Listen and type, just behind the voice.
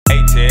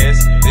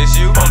Yes, this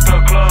you? Fuck the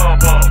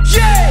club up.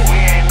 Yeah. We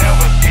ain't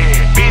never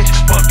scared, bitch.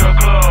 Fuck the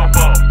club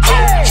up.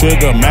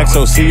 Trigger,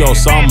 Maxo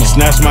Kream,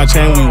 snatch my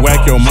chain, we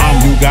whack your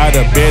mama. You got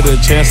a better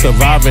chance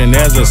surviving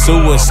as a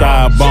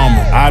suicide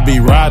bomber. I be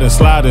riding,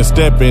 sliding,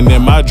 stepping,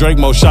 and my Drake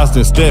more shots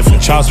than Stephen.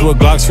 Shots with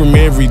Glocks from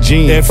every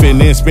gene. Effing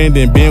and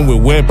spending, been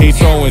with weapons. He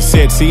throwing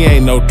sets, he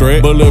ain't no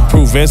threat.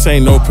 Bulletproof vest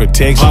ain't no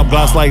protection. My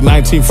blocks like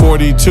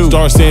 1942.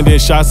 Start sending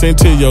shots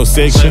into your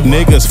section.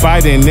 Niggas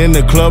fighting in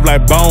the club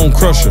like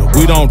Bonecrusher.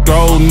 We don't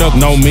throw nothing,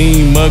 no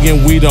mean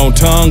mugging, we don't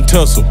tongue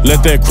tussle.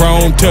 Let that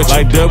chrome touch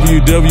like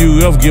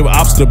WWF, give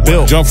ops the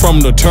belt. Jump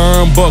from the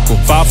turnbuckle,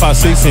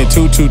 556 and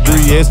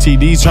 223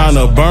 STDs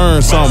tryna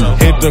burn something.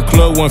 Hit the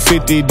club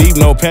 150 deep,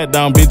 no pat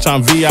down, bitch,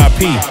 I'm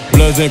VIP.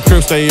 Bloods and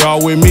Crips, they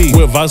all with me,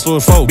 with Viceroy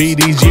folks,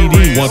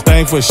 BDGD. One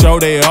thing for sure,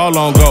 they all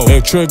on go.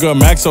 If Trigger,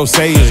 Maxo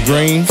say it's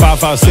green,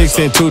 556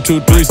 and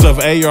 223 stuff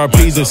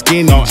ARPs and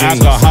skinny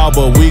jeans. No alcohol,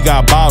 but we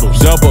got bottles.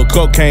 Double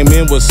coke came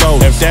in with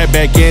soda. If that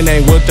back end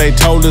ain't what they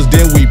told us,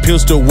 then we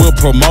pistol will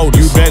promote.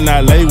 You better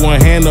not lay one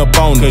hand up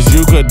on us, cause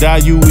you could die,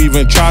 you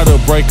even try to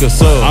break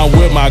us up. I'm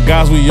with my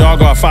guys, we all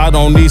got fight,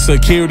 don't need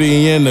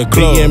security in the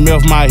club.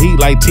 EMF my heat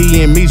like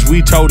T and Meats,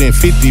 we toting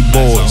 50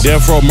 boys.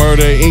 Death Row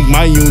Murder Inc,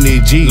 my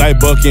unit G, like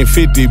bucking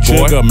 50 boy.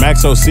 Trigger,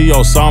 Maxo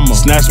Kream,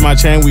 snatch my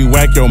chain, we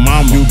whack your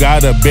mama. You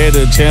got a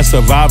better chance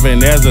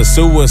surviving as a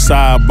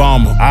suicide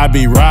bomber. I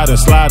be riding,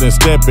 sliding,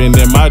 stepping,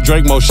 and my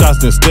Drake more shots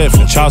than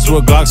Stephen. Shots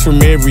with Glocks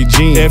from every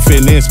gene.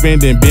 Effing and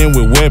spending, been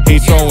with weapons. He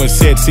throwing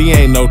sets, he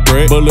ain't no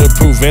threat.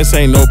 Bulletproof vest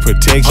ain't no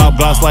protection. My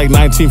blocks like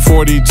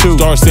 1942.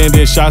 Start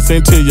sending shots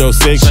into your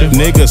section.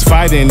 Niggas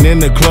fighting in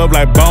the club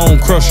like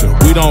Bonecrusher.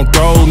 We don't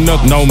throw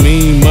nothing, no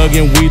mean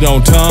mugging, we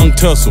don't tongue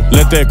tussle.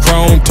 Let that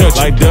chrome touch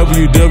like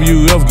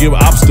WWF, give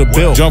ops the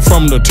belt. Jump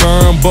from the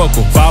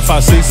turnbuckle,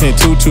 556 and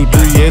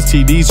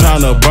 223 STDs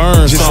tryna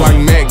burn just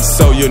something. like Max,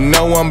 so you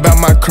know I'm about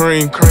my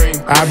cream.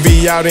 I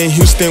be out in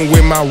Houston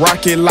with my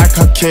rocket like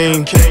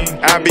Hakeem.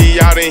 I be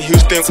out in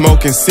Houston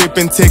smoking,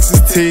 sipping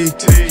Texas tea.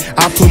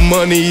 I put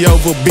money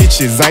over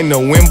bitches, ain't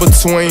no in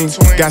between.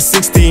 Got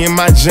 60 in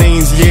my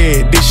jeans,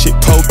 yeah, this shit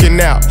poking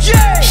out.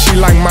 She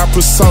like my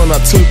persona,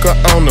 took her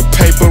on the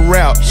paper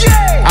route.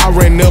 I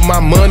ran up my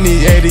money,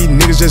 yeah, these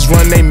niggas just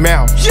run they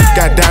mouth.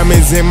 Got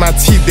diamonds in my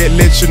teeth that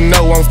let you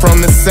know I'm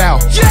from the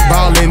south.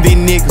 Ballin', these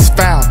niggas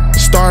foul.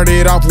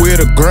 Started off with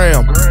a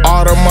gram.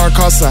 Audemars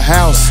cost a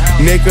house.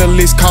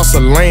 Nicholas cost a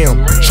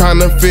lamb.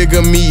 Tryna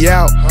figure me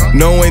out,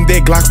 knowing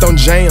that Glocks don't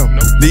jam.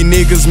 These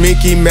niggas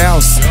Mickey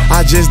Mouse,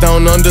 I just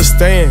don't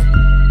understand.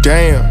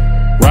 Damn.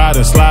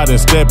 Riding, sliding,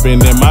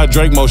 stepping, and my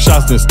Drake more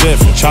shots than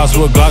Stephen. Shots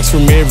with Glocks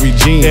from every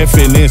gene.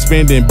 Effing and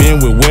spending, been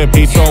with weapons.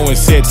 He throwing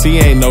sets, he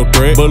ain't no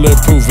threat.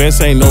 Bulletproof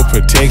vest ain't no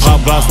protection. My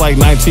blocks like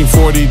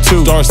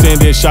 1942. Start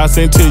sending shots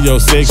into your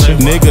section.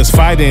 Niggas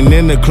fighting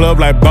in the club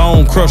like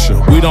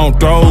Bonecrusher. We don't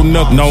throw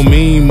nothing, no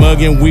mean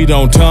mugging, we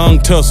don't tongue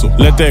tussle.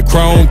 Let that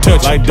chrome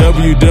touch like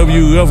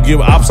WWF, give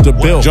ops the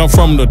belt. Jump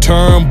from the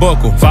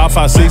turnbuckle,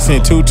 556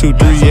 and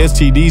 223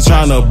 STDs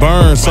tryna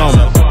burn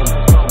something.